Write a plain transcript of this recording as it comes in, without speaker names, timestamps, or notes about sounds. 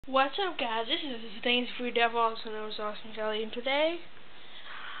What's up, guys? This is Danes Free Devil, also known as Austin Kelly, and today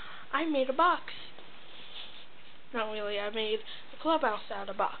I made a box. Not really, I made a clubhouse out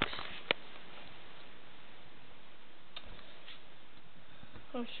of a box.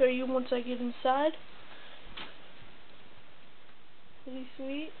 I'll show you once I get inside. Pretty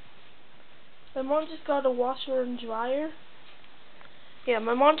sweet. My mom just got a washer and dryer. Yeah,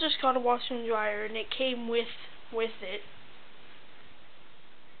 my mom just got a washer and dryer, and it came with it.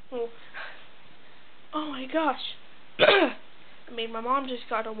 Oh my gosh. I mean, my mom just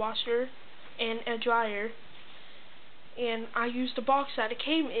got a washer and a dryer, and I used the box that it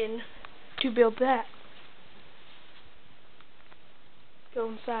came in to build that. Go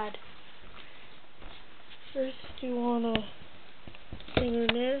inside. First, you want to bring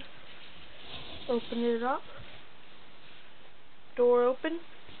it in there, open it up, door open.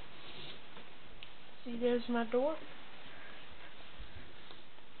 See, there's my door.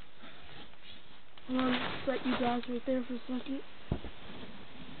 I'm going to set you guys right there for a second.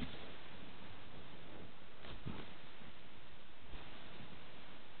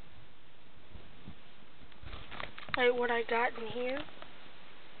 Alright, what I got in here.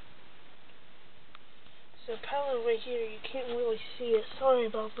 So palette right here, you can't really see it. Sorry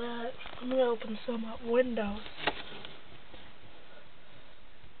about that. I'm going to open some up windows.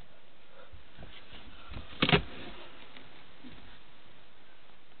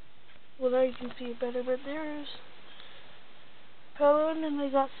 Well, there you can see it better, but there's palette, and I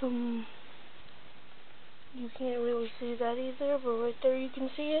got some. You can't really see that either, but right there you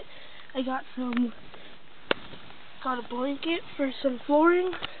can see it. I got a blanket for some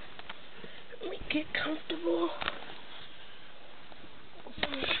flooring. Let me get comfortable.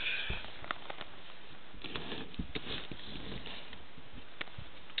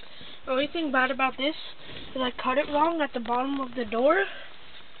 The only thing bad about this is I cut it wrong at the bottom of the door.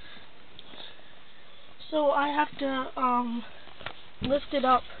 So I have to lift it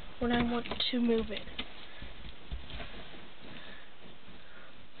up when I want to move it.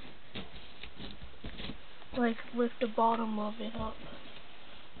 Like lift the bottom of it up.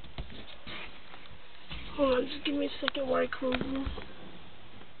 Hold on, just give me a second while I close this.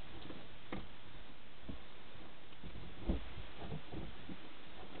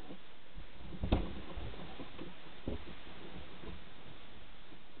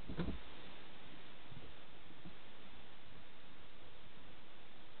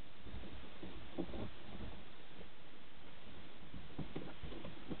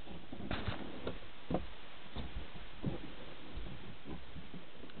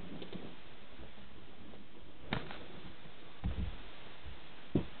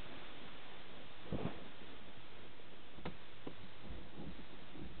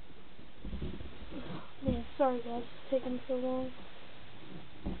 Man, sorry guys, it's taking so long.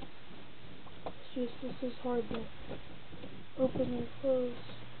 It's just, this is hard to open and close.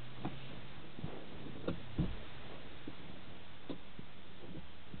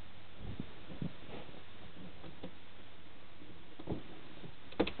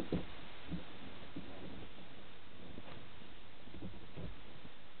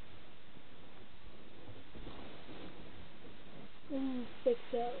 Fix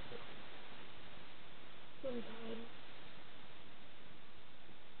that sometime.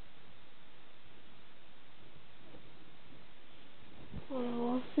 Well,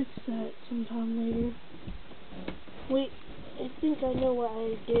 I'll fix that sometime later. Wait, I think I know what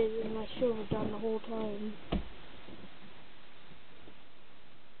I did, and I should have done the whole time.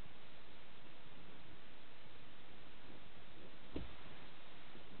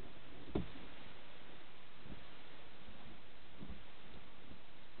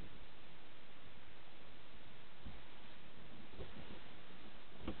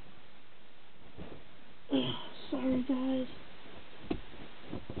 Sorry guys.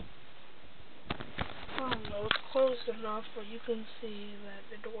 I don't know, it's closed enough where you can see that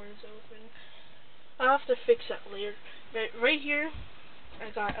the door is open. I'll have to fix that later. But right here,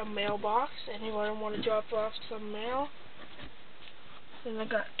 I got a mailbox. Anyone want to drop off some mail? And I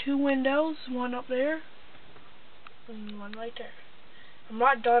got two windows, one up there, and one right there. I'm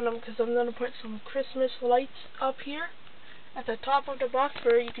not done them because I'm going to put some Christmas lights up here at the top of the box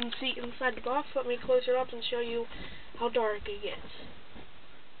where you can see inside the box. Let me close it up and show you how dark it gets.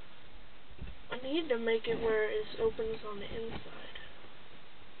 I need to make it where it opens on the inside.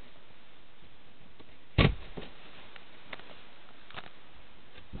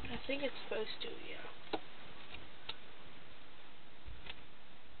 I think it's supposed to, yeah.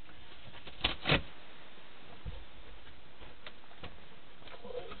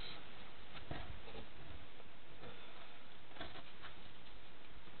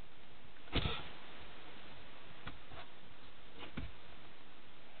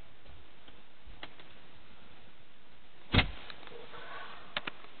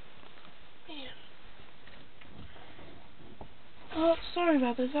 Sorry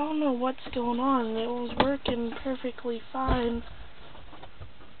about this. I don't know what's going on. It was working perfectly fine.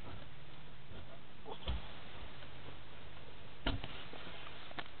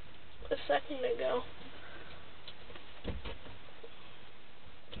 A second ago.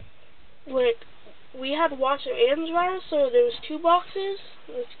 Like, we had washer and dryer, so there was 2 boxes.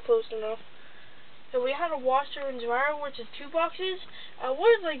 That's close enough. So we had a washer and dryer, which is 2 boxes. I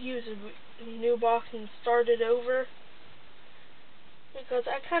would like use a new box and start it over, because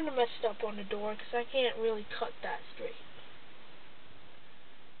I kind of messed up on the door, because I can't really cut that straight.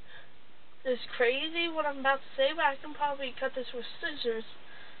 It's crazy what I'm about to say, but I can probably cut this with scissors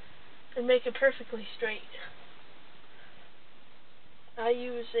and make it perfectly straight. I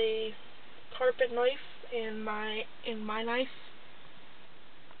use a carpet knife in my knife.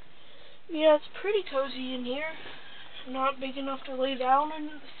 Yeah, it's pretty cozy in here. Not big enough to lay down and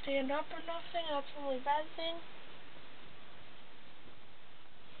stand up or nothing. That's the only bad thing.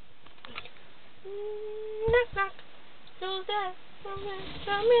 Knock knock. Who's that?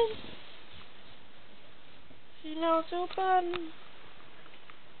 Come in. You know it's open.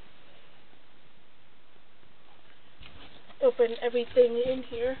 Open everything in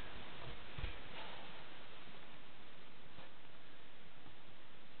here.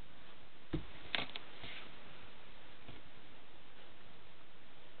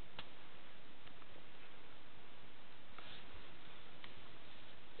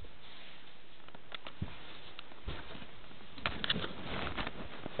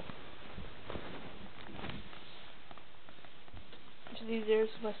 There's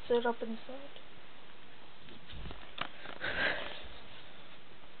my setup inside.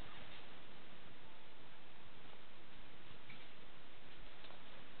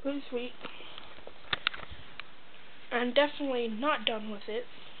 Pretty sweet. I'm definitely not done with it.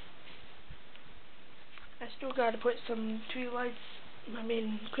 I still gotta put some tree lights,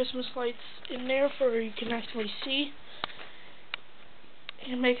 Christmas lights in there for you can actually see.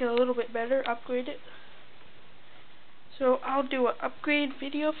 And make it a little bit better, upgrade it. So I'll do an upgrade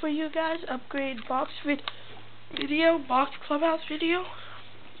video for you guys, upgrade box video, box clubhouse video,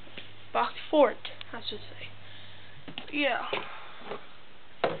 box fort, I should say. Yeah.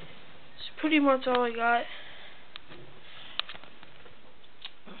 That's pretty much all I got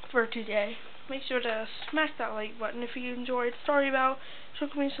for today. Make sure to smack that like button if you enjoyed. Sorry about it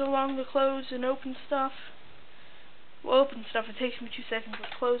took me so long to close and open stuff. Well, open stuff, it takes me 2 seconds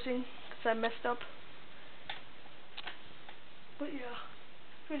of closing because I messed up. But yeah,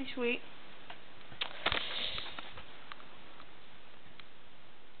 pretty sweet.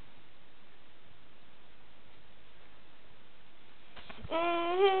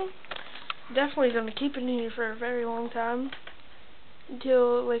 Definitely gonna keep it in here for a very long time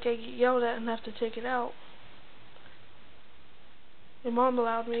until like I get yelled at and have to take it out. My mom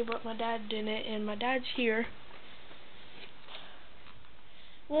allowed me, but my dad didn't, and my dad's here.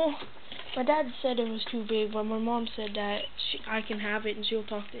 Well, my dad said it was too big, but my mom said that I can have it and she'll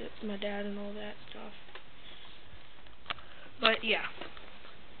talk to my dad and all that stuff. But yeah.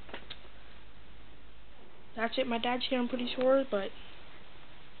 That's it. My dad's here, I'm pretty sure, but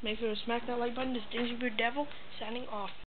make sure to smack that like button. This Gingerbread Devil signing off.